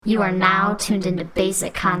You are now tuned into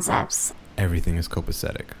Basic Concepts. Everything is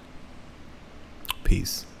copacetic.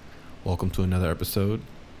 Peace. Welcome to another episode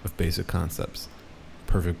of Basic Concepts.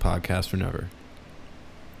 Perfect podcast for never.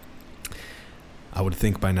 I would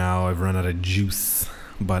think by now I've run out of juice,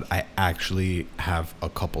 but I actually have a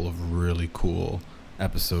couple of really cool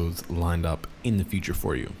episodes lined up in the future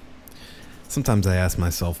for you. Sometimes I ask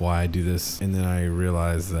myself why I do this, and then I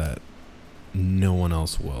realize that no one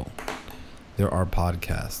else will. There are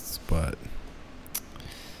podcasts, but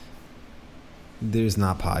there's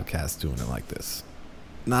not podcasts doing it like this.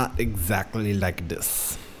 Not exactly like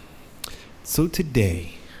this. So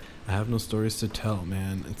today, I have no stories to tell,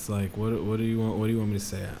 man. It's like, what do you want? What do you want me to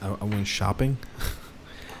say? I went shopping.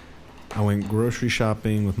 I went grocery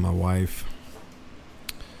shopping with my wife.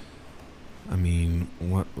 I mean,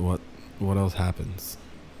 what else happens?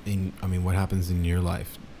 What happens in your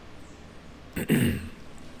life?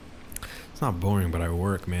 It's not boring, but I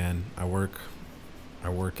work, man. I work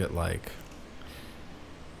at like,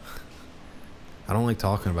 I don't like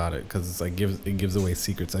talking about it because it's like it gives away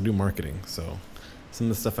secrets. I do marketing, so some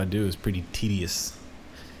of the stuff I do is pretty tedious,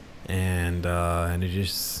 and it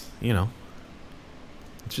just, it's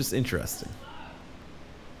just interesting.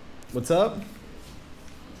 What's up?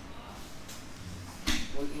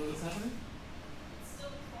 What's happening?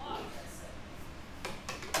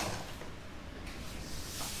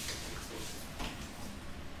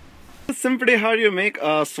 Simply how you make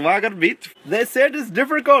a swagger beat. They said it's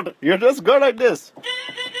difficult. You just go like this.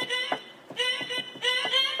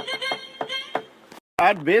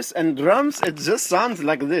 Add bass and drums, it just sounds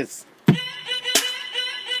like this.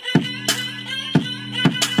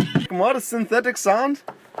 More synthetic sound.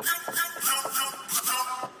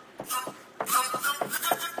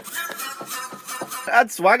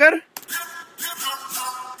 Add swagger.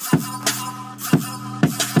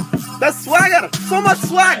 That's swagger! So much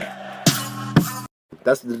swag!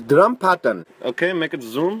 That's the drum pattern. Okay, make it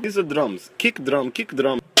zoom. These are drums. Kick drum, kick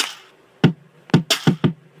drum.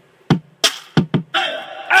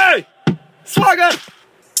 Hey! Swagger!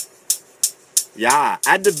 Yeah,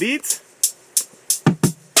 add the beats.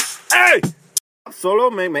 Hey! Solo,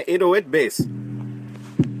 make my 808 bass.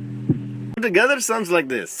 Together sounds like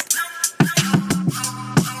this.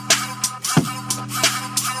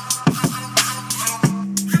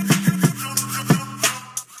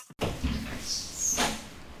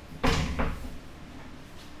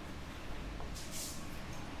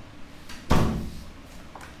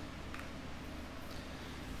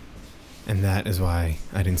 And that is why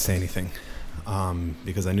I didn't say anything,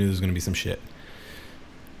 because I knew there was going to be some shit.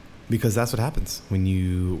 Because that's what happens when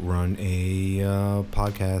you run a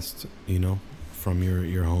podcast, from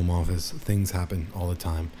your home office. Things happen all the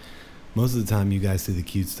time. Most of the time, you guys see the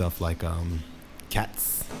cute stuff like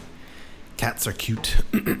cats. Cats are cute.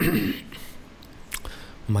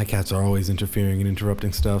 My cats are always interfering and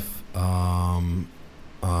interrupting stuff. If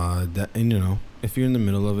you're in the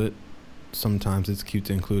middle of it, sometimes it's cute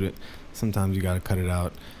to include it. Sometimes you gotta cut it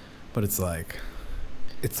out. But it's like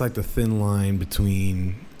the thin line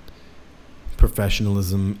between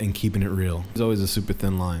professionalism and keeping it real. There's always a super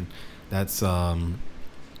thin line. That's the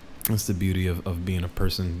beauty of being a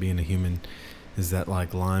person, being a human, is that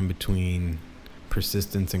like line between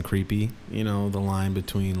persistence and creepy. The line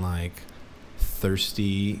between like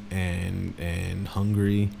thirsty and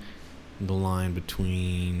hungry. The line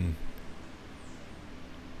between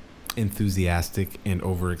enthusiastic and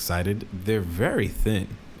overexcited. They're very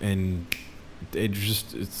thin, and it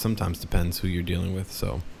sometimes depends who you're dealing with.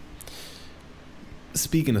 So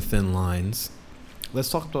speaking of thin lines, let's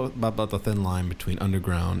talk about the thin line between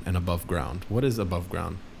underground and above ground. What is above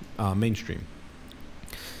ground? Mainstream.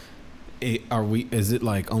 Is it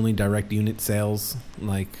like only direct unit sales,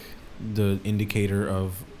 like the indicator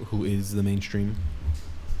of who is the mainstream?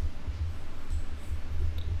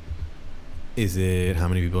 Is it how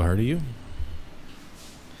many people heard of you?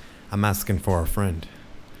 I'm asking for a friend.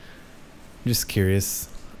 I'm just curious.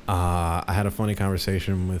 I had a funny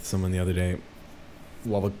conversation with someone the other day.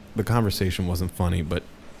 Well, the conversation wasn't funny, but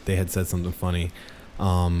they had said something funny.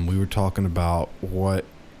 We were talking about what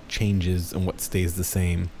changes and what stays the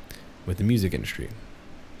same with the music industry.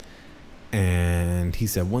 And he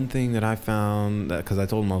said one thing that I found, that because I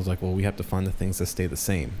told him, I was like, well, we have to find the things that stay the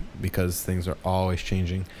same because things are always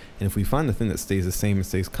changing. And if we find the thing that stays the same and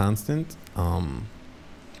stays constant, then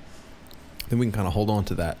we can kind of hold on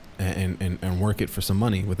to that and work it for some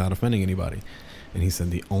money without offending anybody. And he said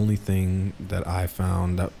the only thing that I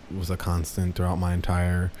found that was a constant throughout my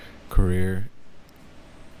entire career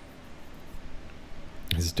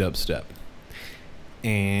is dubstep.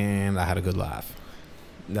 And I had a good laugh.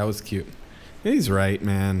 That was cute. He's right,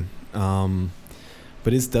 man.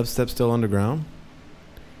 But is dubstep still underground?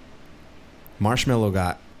 Marshmello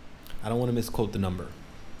got, I don't want to misquote the number,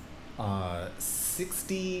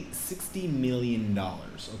 $60 million,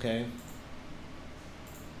 okay?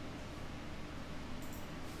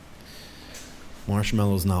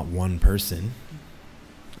 Marshmello's not one person.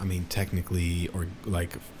 I mean, technically, or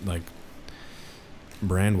like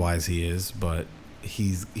brand wise he is, but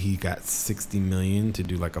he got 60 million to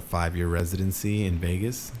do like a 5-year residency in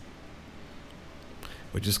Vegas,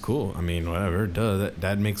 which is cool. I mean, whatever,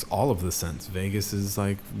 that makes all of the sense. Vegas is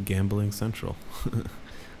like gambling central.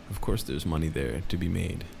 Of course there's money there to be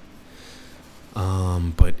made.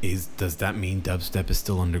 But does that mean dubstep is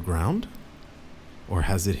still underground, or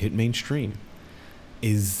has it hit mainstream?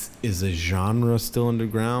 Is a genre still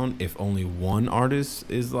underground if only one artist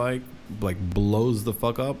is like blows the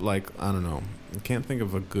fuck up? Like, I don't know. I can't think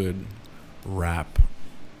of a good rap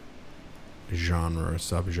genre or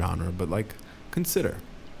subgenre, but like, consider.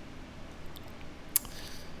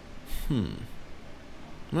 I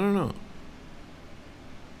don't know.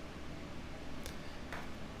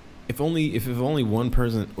 If only one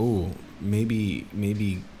person. Oh, maybe.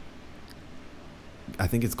 I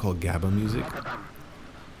think it's called GABA music.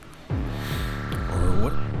 Or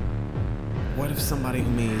what if somebody who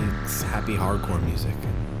makes happy hardcore music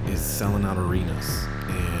is selling out arenas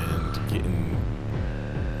and getting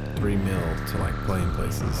 $3 million to like play in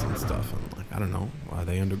places and stuff? And like, I don't know, are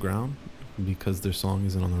they underground because their song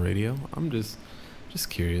isn't on the radio? I'm just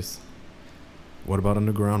curious. What about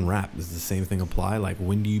underground rap? Does the same thing apply? Like,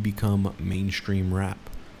 when do you become mainstream rap?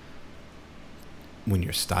 When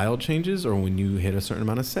your style changes, or when you hit a certain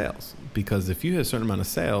amount of sales? Because if you hit a certain amount of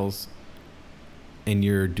sales and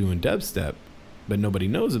you're doing dubstep, but nobody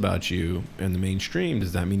knows about you in the mainstream,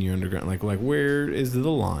 does that mean you're underground? Like where is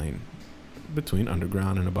the line between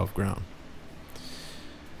underground and above ground?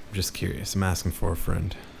 I'm just curious. I'm asking for a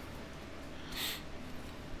friend.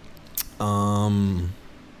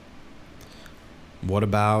 What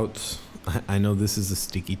about, I know this is a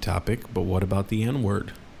sticky topic, but what about the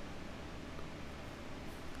N-word?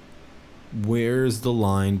 Where's the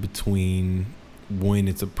line between when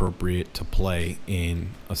it's appropriate to play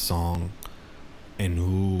in a song and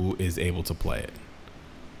who is able to play it?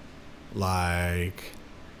 Like,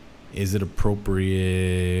 is it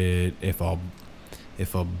appropriate if a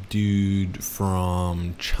dude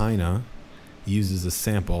from China uses a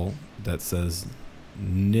sample that says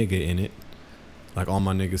nigga in it, like all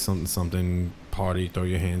my niggas something party, throw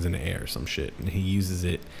your hands in the air, some shit, and he uses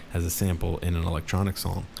it as a sample in an electronic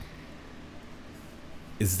song?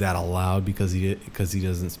 Is that allowed because he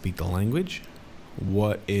doesn't speak the language?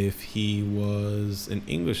 What if he was an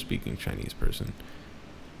English-speaking Chinese person?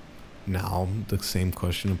 Now, the same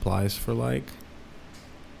question applies for, like,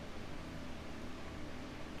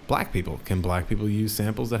 black people. Can black people use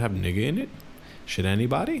samples that have nigga in it? Should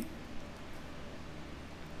anybody?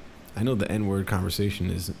 I know the N-word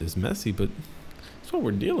conversation is messy, but that's what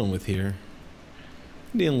we're dealing with here.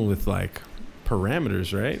 We're dealing with, like,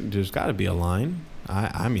 parameters, right? There's got to be a line.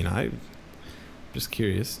 I'm just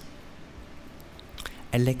curious.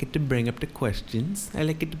 I like it to bring up the questions. I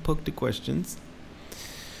like it to poke the questions.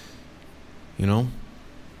 You know,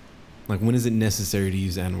 like, when is it necessary to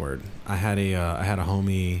use N-word? I had a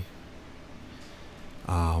homie,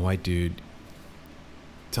 white dude,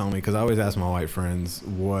 tell me, because I always ask my white friends,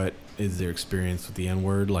 what is their experience with the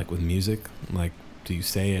N-word, like with music? Like, do you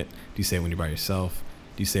say it? Do you say it when you're by yourself?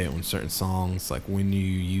 Do you say it when certain songs? Like, when are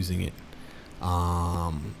you using it?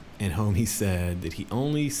 And homie said that he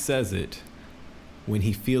only says it when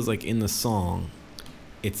he feels like in the song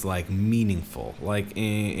it's like meaningful, like,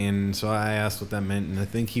 and so I asked what that meant, and I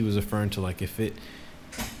think he was referring to, like, if it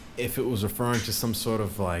was referring to some sort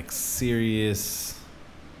of like serious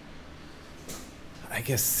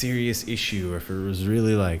issue, or if it was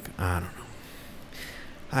really like, I don't know.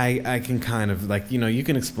 I can kind of, like, you know, you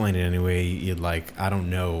can explain it any way you'd like. I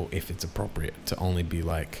don't know if it's appropriate to only be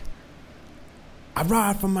like, I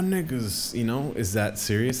ride for my niggas, you know? Is that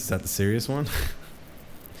serious? Is that the serious one?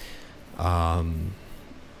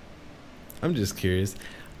 I'm just curious.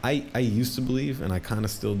 I used to believe, and I kind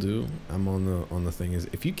of still do, I'm on the thing is,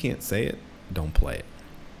 if you can't say it, don't play it.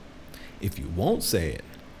 If you won't say it,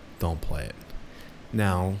 don't play it.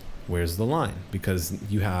 Now, where's the line? Because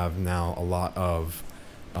you have now a lot of,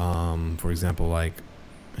 for example, like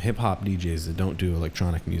hip-hop DJs that don't do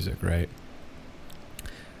electronic music, right?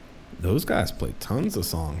 Those guys play tons of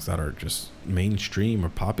songs that are just mainstream or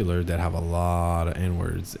popular that have a lot of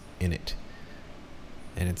N-words in it.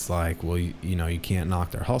 And it's like, well, you know, you can't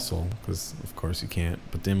knock their hustle, because of course you can't.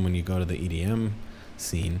 But then when you go to the EDM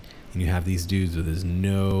scene, and you have these dudes where there's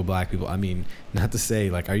no black people. I mean, not to say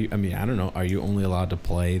like, I don't know, are you only allowed to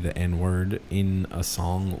play the N-word in a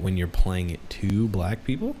song when you're playing it to black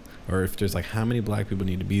people? Or if there's like, how many black people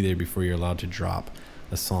need to be there before you're allowed to drop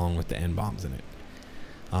a song with the N-bombs in it?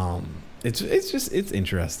 It's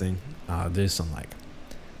interesting. There's some like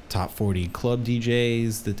top 40 club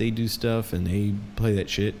DJs that they do stuff and they play that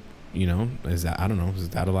shit. You know, is that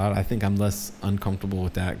allowed? I think I'm less uncomfortable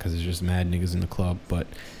with that because there's just mad niggas in the club. But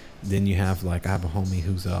then you have like, I have a homie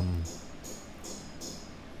who's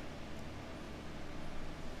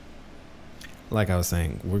like I was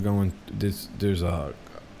saying, there's a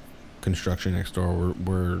construction next door.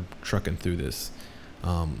 We're trucking through this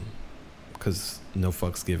because no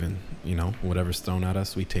fucks given. You know, whatever's thrown at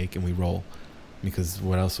us we take and we roll, because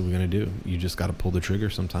what else are we gonna do? You just gotta pull the trigger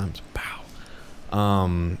sometimes. Pow.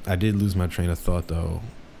 I did lose my train of thought though.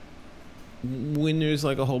 When there's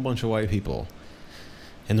like a whole bunch of white people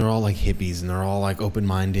and they're all like hippies and they're all like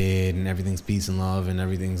open-minded and everything's peace and love and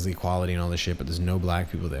everything's equality and all this shit, but there's no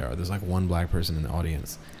black people there. Or there's like one black person in the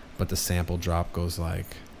audience, but the sample drop goes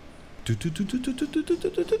like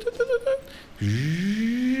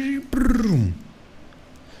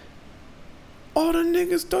all the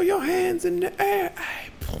niggas throw your hands in the air,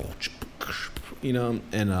 you know,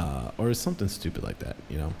 and or something stupid like that,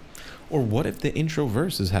 you know. Or what if the intro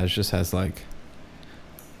verses has like,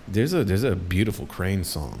 there's a beautiful Crane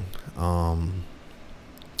song, I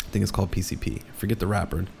think it's called PCP, forget the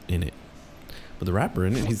rapper in it, but the rapper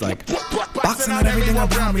in it, he's like boxing out everything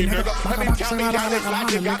around me,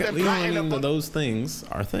 nigga. You know, I mean, those things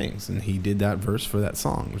are things, and he did that verse for that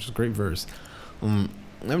song, which is a great verse.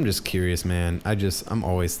 I'm just curious, man. I'm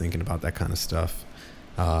always thinking about that kind of stuff.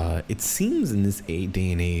 It seems in this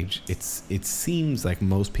day and age, it seems like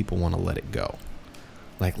most people want to let it go.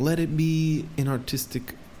 Like, let it be an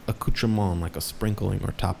artistic accoutrement, like a sprinkling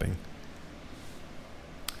or topping.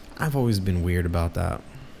 I've always been weird about that.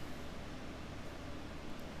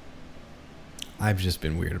 I've just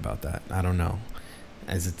been weird about that. I don't know.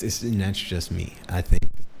 And that's just me. I think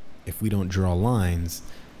if we don't draw lines,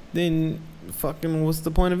 then fucking what's the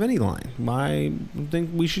point of any line? I think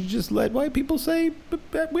we should just let white people say,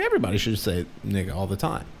 everybody should say nigga all the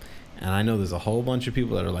time. And I know there's a whole bunch of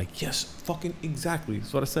people that are like, yes, fucking exactly,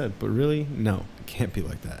 that's what I said. But really, no, it can't be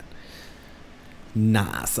like that.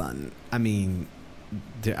 Nah, son. I mean,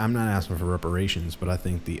 I'm not asking for reparations, but I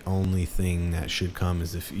think the only thing that should come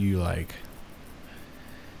is if you like,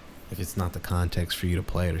 if it's not the context for you to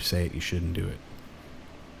play it or say it, you shouldn't do it.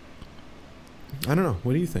 I don't know.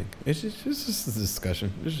 What do you think? It's just a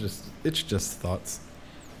discussion. It's just thoughts.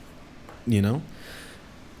 You know?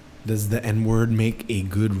 Does the N-word make a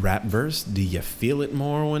good rap verse? Do you feel it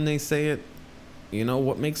more when they say it? You know,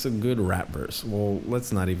 what makes a good rap verse? Well,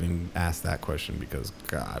 let's not even ask that question because,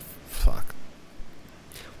 God, fuck.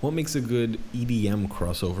 What makes a good EDM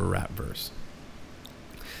crossover rap verse?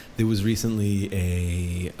 There was recently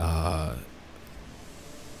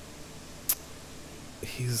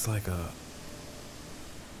he's a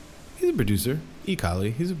producer, E.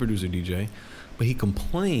 Kali. He's a producer DJ, but he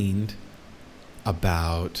complained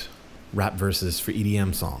about rap verses for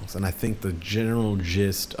EDM songs, and I think the general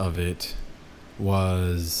gist of it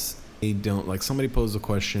was somebody posed the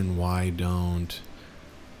question, why don't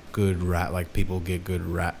good rap, like people give good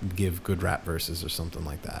rap verses or something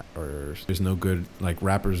like that, or there's no good, like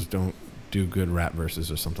rappers don't do good rap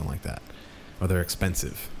verses or something like that, or they're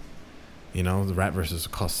expensive. You know, the rap verses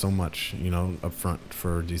cost so much, you know, up front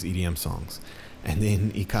for these EDM songs. And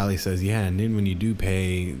then E. Kali says, yeah, and then when you do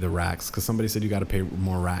pay the racks, because somebody said you got to pay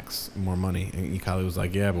more racks, more money. And E. Kali was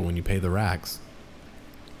like, yeah, but when you pay the racks,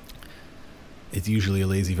 it's usually a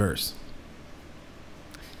lazy verse.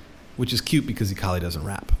 Which is cute because E. Kali doesn't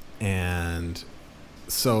rap. And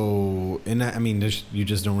so, I mean, you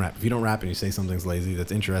just don't rap. If you don't rap and you say something's lazy,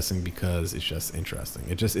 that's interesting because it's just interesting.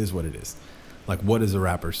 It just is what it is. Like, what is a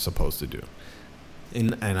rapper supposed to do?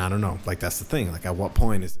 And I don't know. Like, that's the thing. Like, at what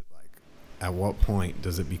point is it like? At what point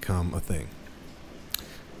does it become a thing?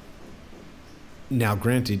 Now,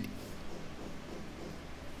 granted,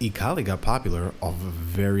 E. Kali got popular off of a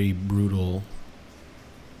very brutal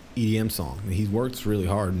EDM song. He works really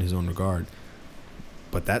hard in his own regard.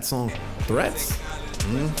 But that song, Threats,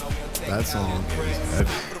 that song is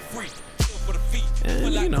heavy.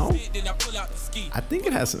 And, you know, I think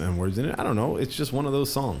it has some N-words in it. I don't know. It's just one of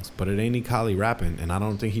those songs. But it ain't E. Kali rapping, and I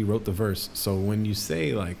don't think he wrote the verse. So when you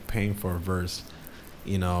say, like, paying for a verse,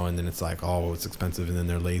 you know, and then it's like, oh, it's expensive, and then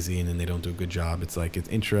they're lazy, and then they don't do a good job. It's like, it's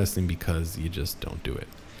interesting because you just don't do it.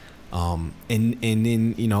 And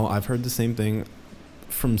then, you know, I've heard the same thing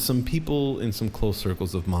from some people in some close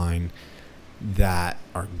circles of mine that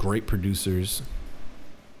are great producers,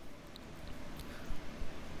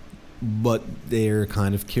 but they're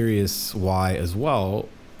kind of curious why as well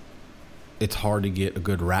it's hard to get a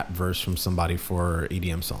good rap verse from somebody for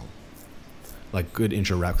EDM song, like good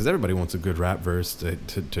intro rap, because everybody wants a good rap verse to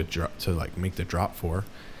like make the drop for.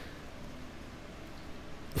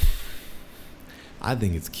 I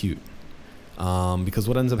think it's cute, because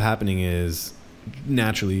what ends up happening is,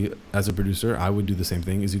 naturally, as a producer, I would do the same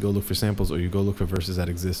thing. Is you go look for samples, or you go look for verses that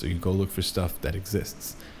exist, or you go look for stuff that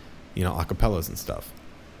exists, acapellas and stuff.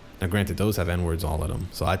 Now, granted, those have N-words all in them,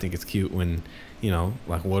 so I think it's cute when,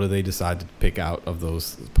 like, what do they decide to pick out of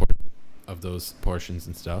those portions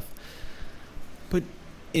and stuff. But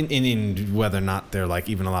in whether or not they're like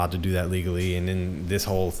even allowed to do that legally, and in this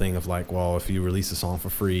whole thing of like, well, if you release a song for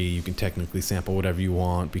free, you can technically sample whatever you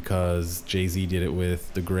want because Jay-Z did it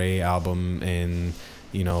with the Gray album, and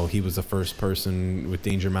he was the first person with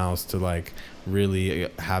Danger Mouse to like really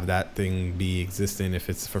have that thing be existent if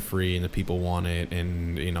it's for free and the people want it,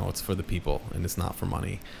 and it's for the people and it's not for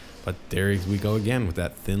money. But there we go again with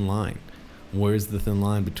that thin line. Where's the thin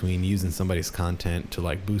line between using somebody's content to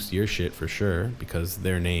like boost your shit for sure because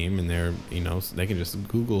their name and their, they can just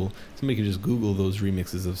somebody can just Google those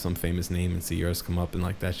remixes of some famous name and see yours come up, and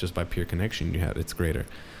like that's just by pure connection you have. It's greater.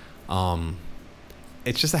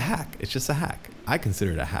 It's just a hack. It's just a hack. I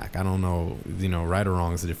consider it a hack. I don't know, right or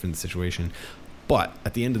wrong is a different situation. But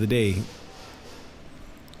at the end of the day,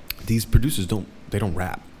 these producers don't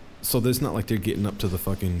rap. So there's not like they're getting up to the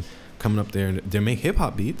fucking coming up there, and they make hip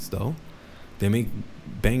hop beats though. They make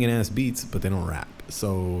banging ass beats, but they don't rap.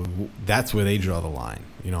 So that's where they draw the line.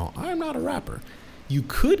 I'm not a rapper. You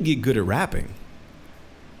could get good at rapping,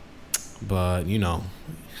 but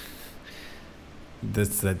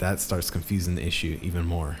that starts confusing the issue even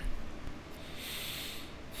more.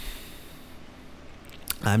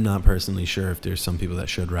 I'm not personally sure if there's some people that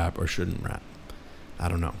should rap or shouldn't rap. I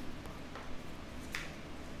don't know.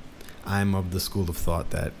 I'm of the school of thought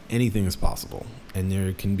that anything is possible, and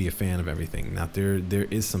there can be a fan of everything. Now, there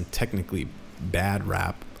is some technically bad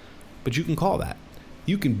rap, but you can call that.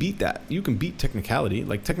 You can beat that. You can beat technicality.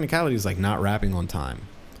 Like, technicality is like not rapping on time,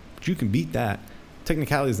 but you can beat that.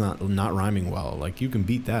 Technicality is not rhyming well. Like, you can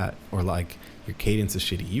beat that. Or like your cadence is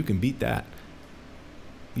shitty. You can beat that.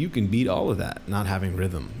 You can beat all of that. Not having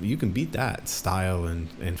rhythm. You can beat that. Style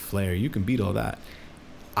and flair. You can beat all that.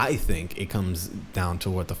 I think it comes down to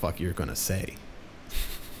what the fuck you're gonna say.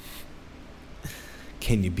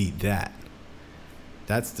 Can you beat that?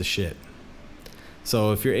 That's the shit.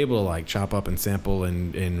 So if you're able to like chop up and sample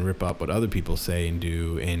and rip up what other people say and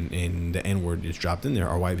do, and the N-word is dropped in there,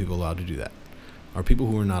 are white people allowed to do that? Are people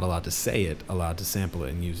who are not allowed to say it allowed to sample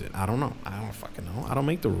it and use it? I don't know. I don't fucking know. I don't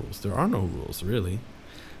make the rules. There are no rules, really.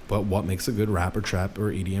 But what makes a good rap or trap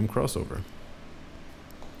or EDM crossover?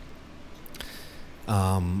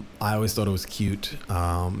 I always thought it was cute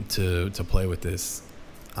to play with this.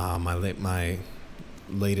 My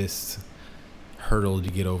latest hurdle to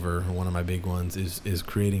get over, one of my big ones, is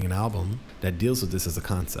creating an album that deals with this as a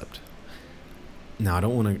concept. Now, I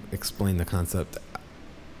don't want to explain the concept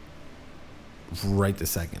right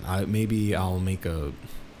this second. Maybe I'll make I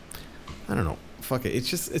don't know. Fuck it.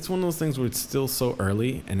 It's one of those things where it's still so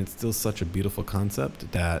early and it's still such a beautiful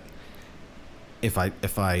concept that if I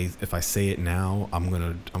say it now, I'm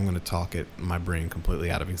gonna talk my brain completely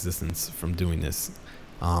out of existence from doing this,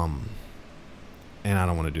 and I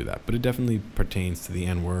don't want to do that. But it definitely pertains to the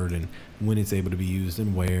N-word and when it's able to be used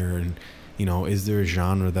and where, and is there a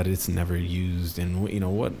genre that it's never used, and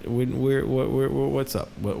what's up?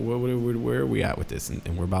 Where are we at with this?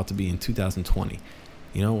 And we're about to be in 2020.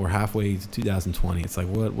 We're halfway to 2020. It's like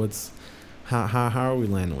how are we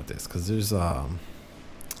landing with this? Because there's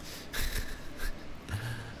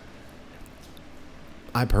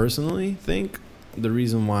I personally think the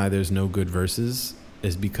reason why there's no good verses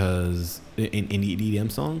is because in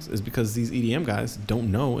EDM songs is because these EDM guys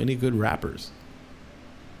don't know any good rappers.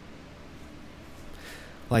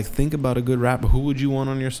 Like, think about a good rapper. Who would you want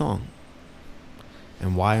on your song?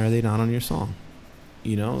 And why are they not on your song?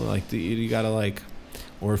 Like you gotta like,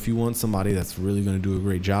 or if you want somebody that's really gonna do a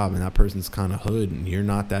great job and that person's kind of hood and you're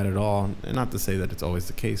not that at all, and not to say that it's always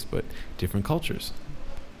the case, but different cultures.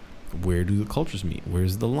 Where do the cultures meet?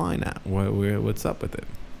 Where's the line at? What's up with it?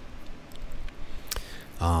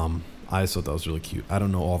 I just thought that was really cute. I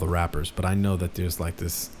don't know all the rappers, but I know that there's like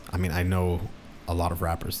this. I mean, I know a lot of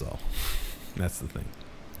rappers though. That's the thing.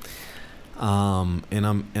 And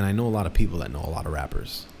I know a lot of people that know a lot of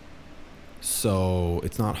rappers. So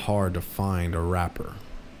it's not hard to find a rapper.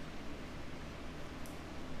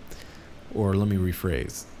 Or let me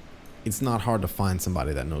rephrase. It's not hard to find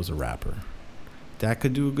somebody that knows a rapper. that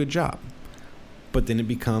could do a good job. But then it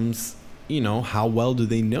becomes, how well do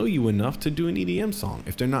they know you enough to do an EDM song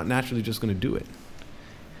if they're not naturally just going to do it?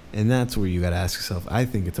 And that's where you got to ask yourself. I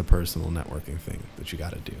think it's a personal networking thing that you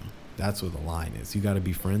got to do. That's where the line is. You got to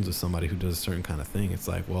be friends with somebody who does a certain kind of thing. It's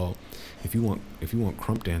like, well, if you want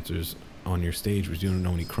krump dancers on your stage, but you don't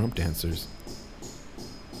know any krump dancers,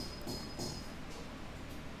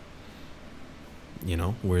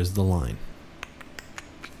 where's the line?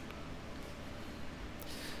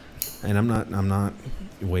 And I'm not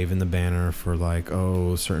waving the banner for like,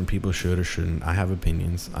 oh, certain people should or shouldn't. I have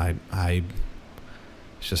opinions. It's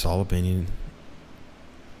just all opinion.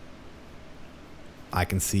 I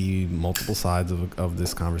can see multiple sides of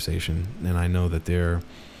this conversation, and I know that there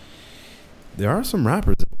are some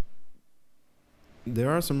rappers. There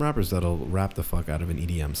are some rappers that'll rap the fuck out of an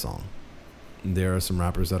EDM song. There are some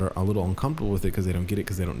rappers that are a little uncomfortable with it because they don't get it,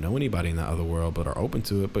 because they don't know anybody in that other world, but are open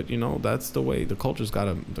to it. But that's the way the culture's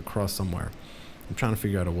got to cross somewhere. I'm trying to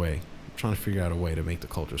figure out a way. To make the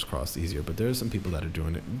cultures cross easier. But there are some people that are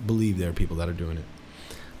doing it. Believe there are people that are doing it.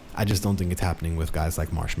 I just don't think it's happening with guys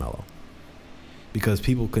like Marshmello. Because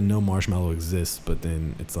people can know Marshmello exists, but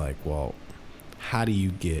then it's like, well, how do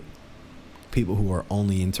you get people who are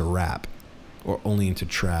only into rap or only into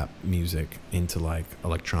trap music into like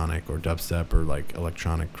electronic or dubstep or like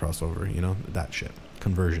electronic crossover, that shit.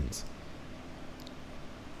 Conversions.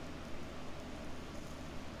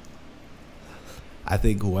 I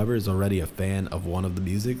think whoever is already a fan of one of the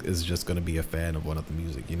music is just going to be a fan of one of the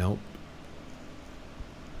music,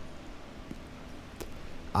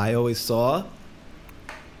 I always saw,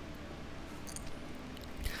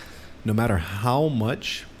 no matter how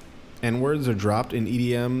much N-words are dropped in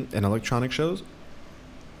EDM and electronic shows,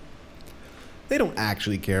 they don't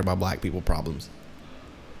actually care about black people problems.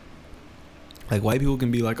 Like, white people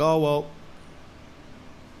can be like, oh, well,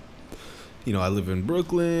 I live in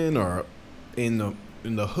Brooklyn or in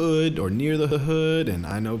the hood or near the hood, and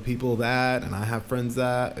I know people that, and I have friends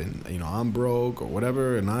that, and I'm broke or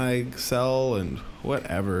whatever, and I sell, and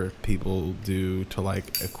whatever people do to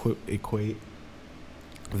like equate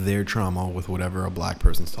their trauma with whatever a black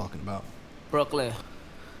person's talking about. Brooklyn.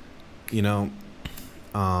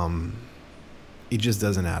 It just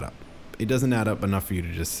doesn't add up. It doesn't add up enough for you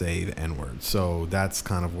to just say the N-word. So that's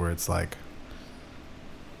kind of where it's like,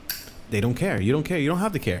 they don't care. You don't care. You don't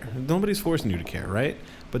have to care. Nobody's forcing you to care, right?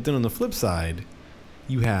 But then on the flip side,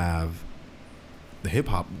 you have the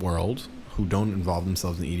hip-hop world who don't involve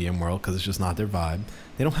themselves in the EDM world because it's just not their vibe.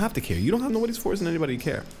 They don't have to care. You don't have nobody's forcing anybody to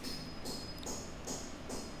care.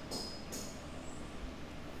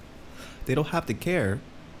 They don't have to care,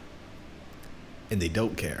 and they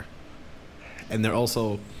don't care. And they're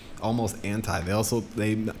also almost anti.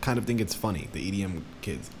 They kind of think it's funny, the EDM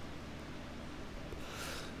kids.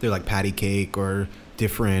 They're like patty cake or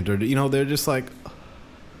different, or they're just like,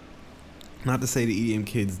 not to say the EDM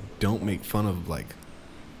kids don't make fun of like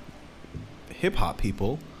hip hop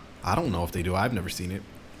people. I don't know if they do. I've never seen it.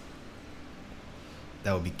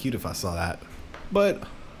 That would be cute if I saw that. But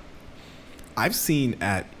I've seen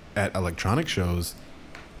at electronic shows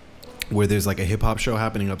where there's like a hip hop show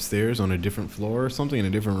happening upstairs on a different floor or something in a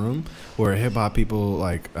different room, where hip hop people,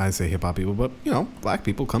 like I say hip hop people, but black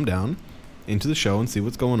people come down into the show and see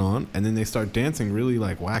what's going on, and then they start dancing really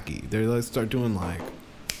like wacky. They like start doing like,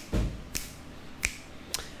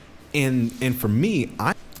 and for me,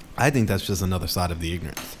 I think that's just another side of the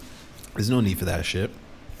ignorance. There's no need for that shit.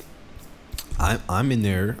 I'm in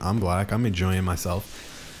there. I'm black. I'm enjoying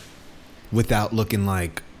myself without looking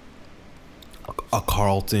like a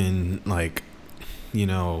Carlton, like,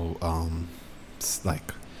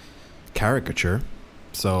 like caricature.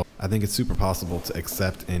 So I think it's super possible to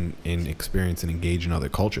accept and experience and engage in other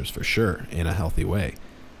cultures for sure in a healthy way.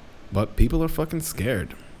 But people are fucking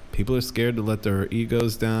scared. People are scared to let their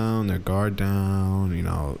egos down, their guard down.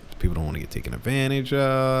 People don't want to get taken advantage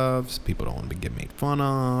of. People don't want to get made fun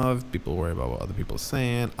of. People worry about what other people are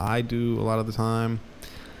saying. I do a lot of the time.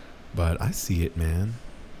 But I see it, man.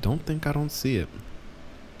 Don't think I don't see it.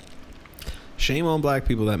 Shame on black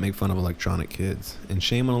people that make fun of electronic kids, and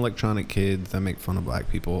shame on electronic kids that make fun of black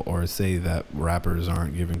people or say that rappers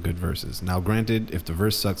aren't giving good verses. Now, granted, if the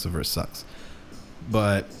verse sucks, the verse sucks.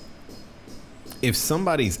 But if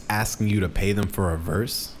somebody's asking you to pay them for a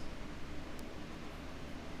verse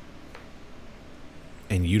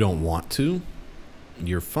and you don't want to,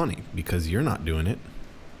 you're funny because you're not doing it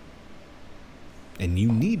and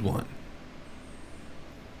you need one.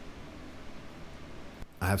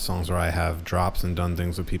 I have songs where I have drops and done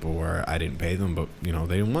things with people where I didn't pay them, but, they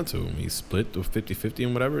didn't want to. We split with 50-50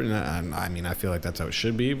 and whatever. And I mean, I feel like that's how it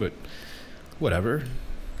should be, but whatever.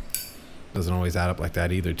 Doesn't always add up like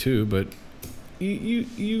that either, too. But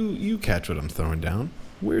you catch what I'm throwing down.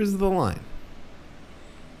 Where's the line?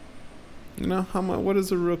 You know, what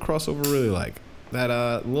is a real crossover really like?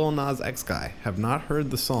 That Lil Nas X guy. Have not heard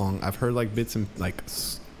the song. I've heard like bits and like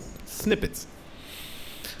snippets.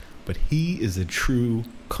 But he is a true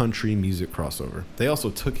country music crossover. They also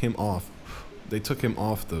took him off. They took him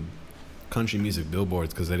off the country music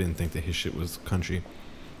billboards because they didn't think that his shit was country.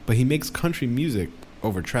 But he makes country music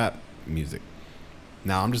over trap music.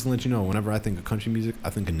 Now, I'm just gonna let you know, whenever I think of country music, I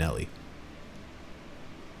think of Nelly.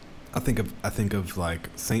 I think of like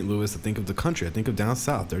St. Louis. I think of the country. I think of down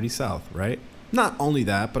south, dirty south, right? Not only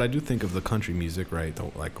that, but I do think of the country music, right?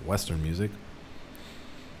 Like Western music,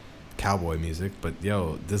 cowboy music. But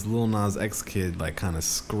yo, this Lil Nas X kid like kind of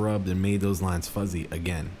scrubbed and made those lines fuzzy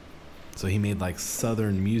again. So he made like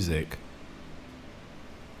Southern music.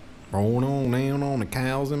 Rolling on down on the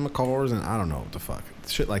cows in my cars, and I don't know what the fuck.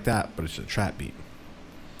 Shit like that, but it's a trap beat.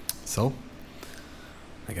 So,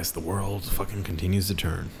 I guess the world fucking continues to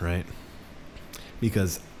turn, right?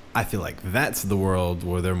 Because I feel like that's the world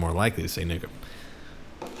where they're more likely to say nigga.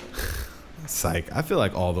 Psych. I feel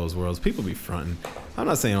like all those worlds, people be fronting. I'm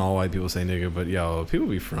not saying all white people say nigga, but yo, people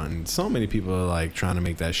be fronting. So many people are like trying to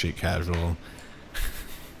make that shit casual.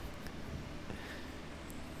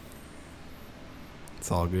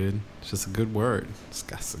 It's all good. It's just a good word.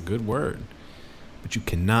 It's a good word. But you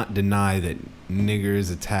cannot deny that nigger is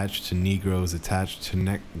attached to Negroes, attached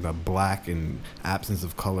to the black and absence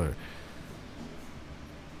of color.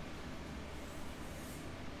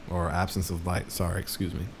 Or absence of light. Sorry,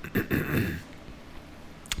 excuse me.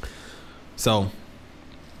 So,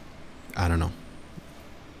 I don't know.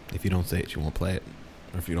 If you don't say it, you won't play it.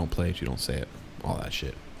 Or if you don't play it, you don't say it. All that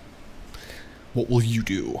shit. What will you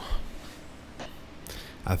do?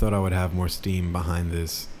 I thought I would have more steam behind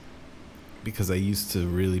this because I used to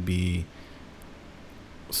really be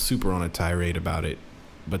super on a tirade about it.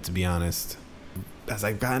 But to be honest, as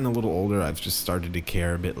I've gotten a little older, I've just started to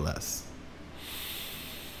care a bit less.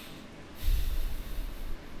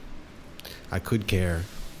 I could care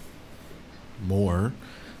more,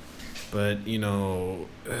 but you know,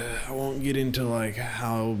 I won't get into like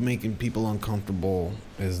how making people uncomfortable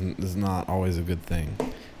is not always a good thing.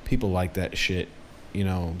 People like that shit, you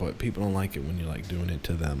know, but people don't like it when you're like doing it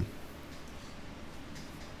to them.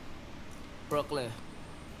 Brooklyn.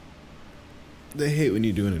 They hate when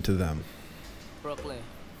you're doing it to them. Brooklyn.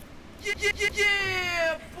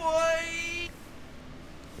 Yeah, boy.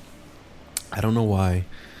 I don't know why.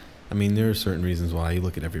 I mean, there are certain reasons why. You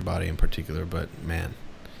look at everybody in particular, but man,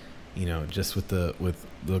 you know, just with the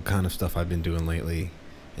kind of stuff I've been doing lately,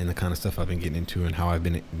 and the kind of stuff I've been getting into, and how I've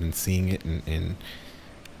been seeing it, and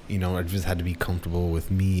you know, I just had to be comfortable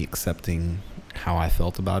with me accepting how I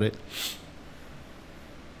felt about it.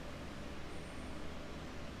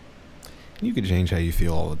 You can change how you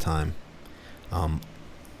feel all the time,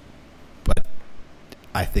 but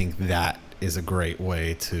I think that is a great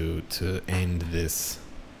way to end this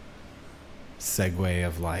segue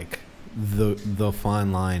of like the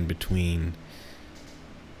fine line between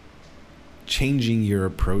changing your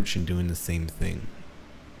approach and doing the same thing,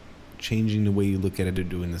 changing the way you look at it or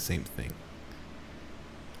doing the same thing.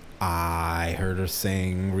 I heard a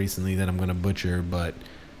saying recently that I'm gonna butcher, but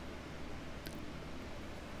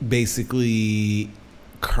basically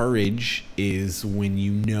courage is when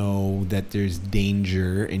you know that there's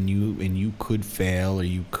danger and you could fail or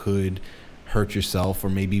you could hurt yourself or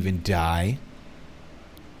maybe even die,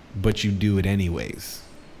 but you do it anyways.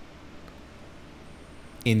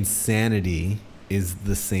 Insanity is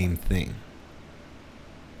the same thing.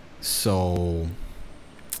 So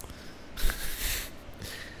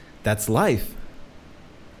that's life.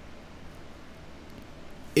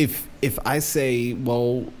 If I say,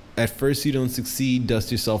 well, at first you don't succeed,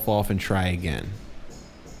 dust yourself off and try again.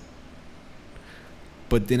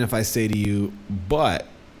 But then if I say to you, but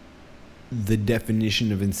the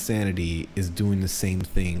definition of insanity is doing the same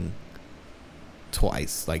thing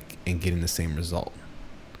twice, like, and getting the same result.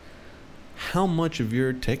 How much of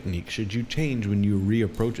your technique should you change when you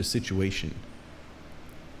reapproach a situation?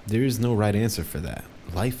 There is no right answer for that.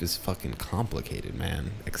 Life is fucking complicated,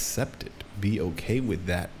 man. Accept it. Be okay with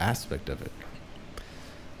that aspect of it.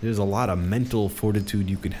 There's a lot of mental fortitude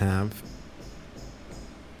you can have.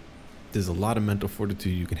 There's a lot of mental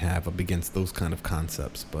fortitude you can have up against those kind of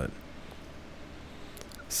concepts, but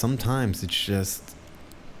sometimes it's just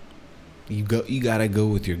you gotta go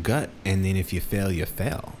with your gut, and then if you fail, you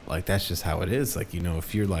fail. Like, that's just how it is. Like, you know,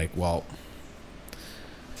 if you're like, well,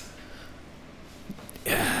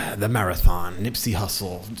 the marathon, Nipsey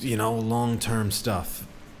Hussle, you know, long-term stuff.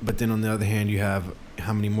 But then on the other hand, you have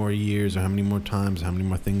how many more years or how many more times, how many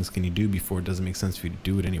more things can you do before it doesn't make sense for you to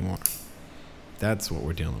do it anymore? That's what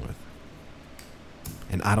we're dealing with.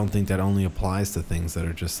 And I don't think that only applies to things that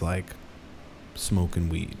are just like smoking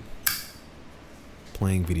weed,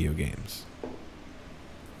 playing video games,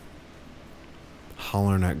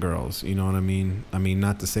 hollering at girls. You know what I mean? I mean,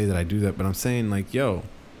 not to say that I do that, but I'm saying like, yo,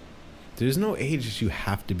 there's no age that you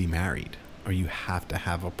have to be married or you have to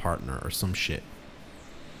have a partner or some shit.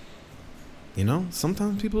 You know,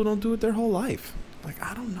 sometimes people don't do it their whole life. Like,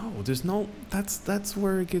 I don't know. There's no, that's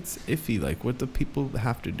where it gets iffy. Like, what do people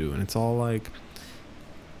have to do? And it's all like,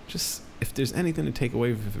 just, if there's anything to take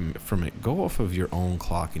away from it, go off of your own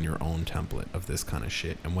clock and your own template of this kind of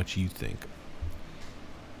shit and what you think.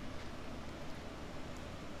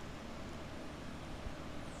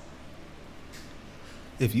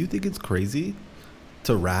 If you think it's crazy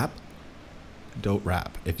to rap, don't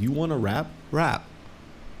rap. If you want to rap, rap.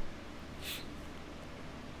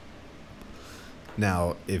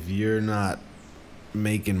 Now, if you're not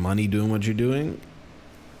making money doing what you're doing,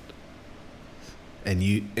 and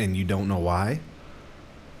you don't know why,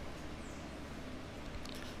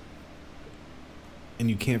 and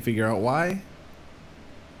you can't figure out why,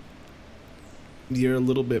 you're a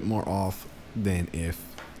little bit more off than if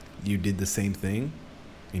you did the same thing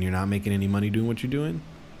and you're not making any money doing what you're doing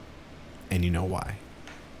and you know why.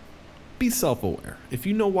 Be self-aware. If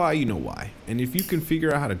you know why, you know why. And if you can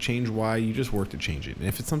figure out how to change why, you just work to change it. And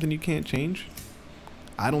if it's something you can't change,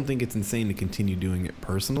 I don't think it's insane to continue doing it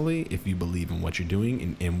personally if you believe in what you're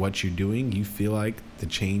doing and what you're doing, you feel like the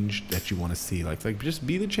change that you want to see. Like just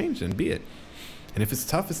be the change and be it. And if it's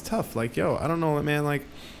tough, it's tough. Like, yo, I don't know, man. Like,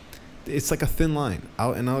 it's like a thin line.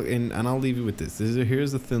 I'll leave you with this.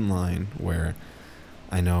 Here's the thin line where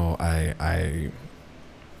I know I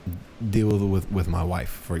deal with my wife,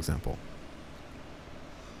 for example.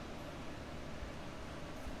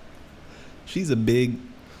 She's a big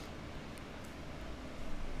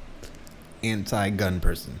anti-gun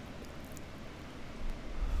person.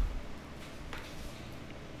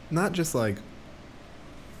 Not just like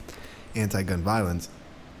anti-gun violence,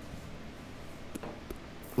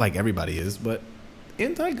 like everybody is, but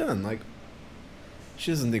anti-gun. Like,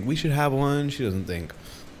 she doesn't think we should have one. She doesn't think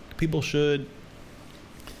people should.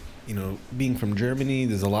 You know, being from Germany,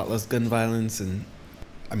 there's a lot less gun violence, and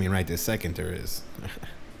I mean, right this second there is,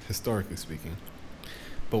 historically speaking.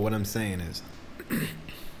 But what I'm saying is,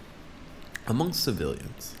 amongst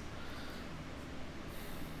civilians,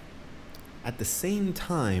 at the same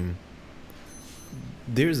time,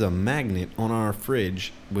 there's a magnet on our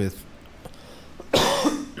fridge with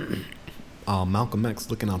Malcolm X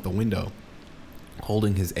looking out the window,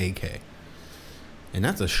 holding his AK. And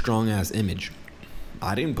that's a strong-ass image.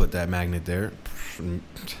 I didn't put that magnet there.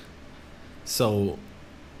 So,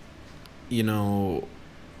 you know,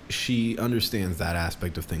 she understands that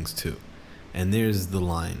aspect of things too. And there's the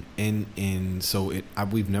line. And so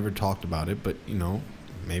we've never talked about it, but, you know,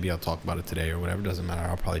 maybe I'll talk about it today or whatever. Doesn't matter.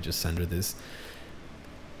 I'll probably just send her this.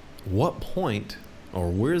 What point or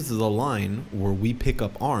where's the line where we pick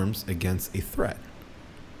up arms against a threat?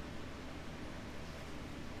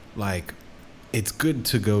 Like, it's good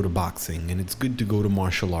to go to boxing, and it's good to go to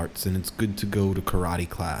martial arts, and it's good to go to karate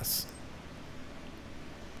class.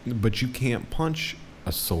 But you can't punch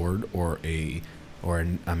a sword I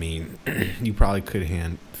mean, you probably could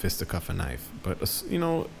hand fisticuff a knife, but, you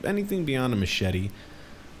know, anything beyond a machete,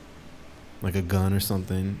 like a gun or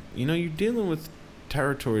something, you know, you're dealing with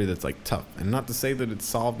territory that's like tough. And not to say that it's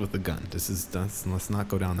solved with a gun. Let's not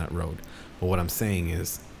go down that road. But what I'm saying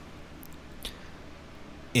is,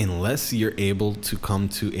 unless you're able to come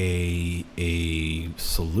to a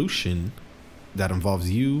solution that involves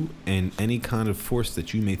you and any kind of force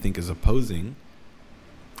that you may think is opposing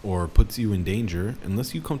or puts you in danger,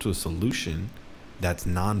 unless you come to a solution that's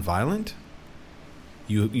non-violent,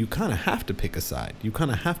 you kind of have to pick a side. You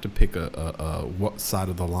kind of have to pick a what side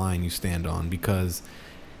of the line you stand on, because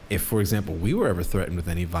if, for example, we were ever threatened with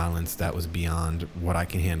any violence that was beyond what I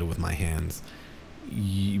can handle with my hands,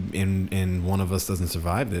 and one of us doesn't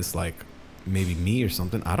survive this, like maybe me or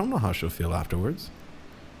something, I don't know how she'll feel afterwards.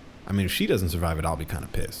 I mean, if she doesn't survive it, I'll be kind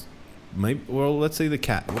of pissed. Maybe, well, let's say the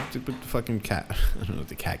cat. What the fucking cat? I don't know if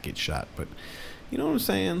the cat gets shot, but you know what I'm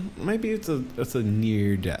saying? Maybe it's a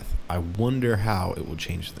near death. I wonder how it will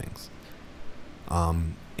change things.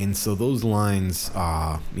 And so those lines,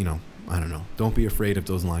 you know, I don't know. Don't be afraid if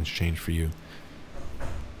those lines change for you.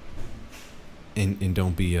 And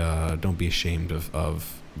don't be ashamed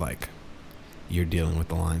of like you're dealing with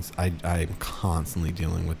the lines. I'm constantly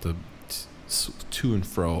dealing with the to and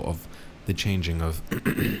fro of the changing of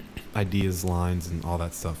ideas, lines, and all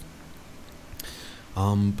that stuff.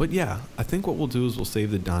 But yeah, I think what we'll do is we'll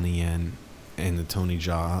save the Donnie Yen and the Tony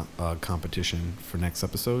Jaa competition for next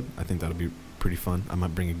episode. I think that'll be pretty fun. I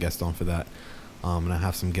might bring a guest on for that. And I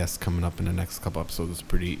have some guests coming up in the next couple episodes. It's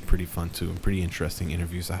pretty fun too, and pretty interesting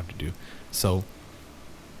interviews I have to do. So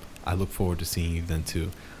I look forward to seeing you then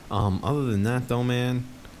too. Other than that though, man,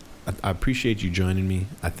 I appreciate you joining me.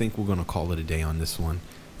 I think we're gonna call it a day on this one.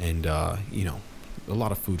 And you know, a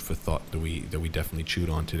lot of food for thought that we definitely chewed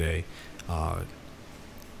on today.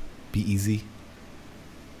 Be easy.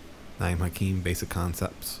 Naeem Hakeem, Basic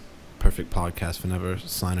Concepts, Perfect Podcast for Never,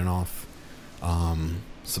 signing off.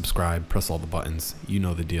 Subscribe, press all the buttons. You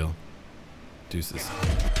know the deal. Deuces.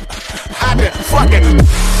 I've been fucking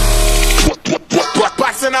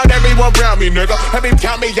boxing out everyone around me, nigga. Let me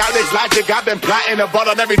count me out this logic. I've been plotting a ball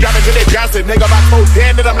on every drama till they bounce it, nigga. My phone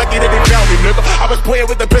dead and I'm lucky that they found me, nigga. I was playing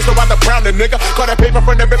with the pistol about the pounding, nigga. Caught a paper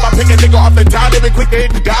from the rip, I pick a nigga off the town. They been quick to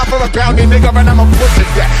hit and die for a pounding, nigga. And I'm a pushing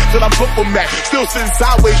that till I'm book for Mac. Still sitting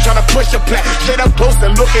sideways trying to push a plaque. Straight up close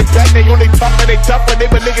and looking back. They only tough when they tough when they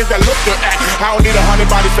were niggas that look to act. I don't need 100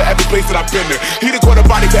 bodies for every place that I've been there. He the quarter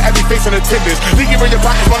body for every face in attendance. Leaking in your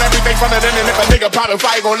pockets on everything from the end. And if a nigga poppin'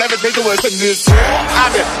 fire, gon' never think it was this.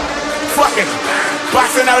 I've been fucking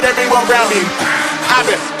boxing out everyone around me. I've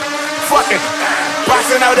been fucking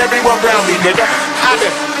boxing out everyone around me, nigga. I've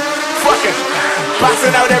been fucking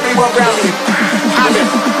boxing out everyone around me. I've been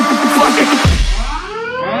fucking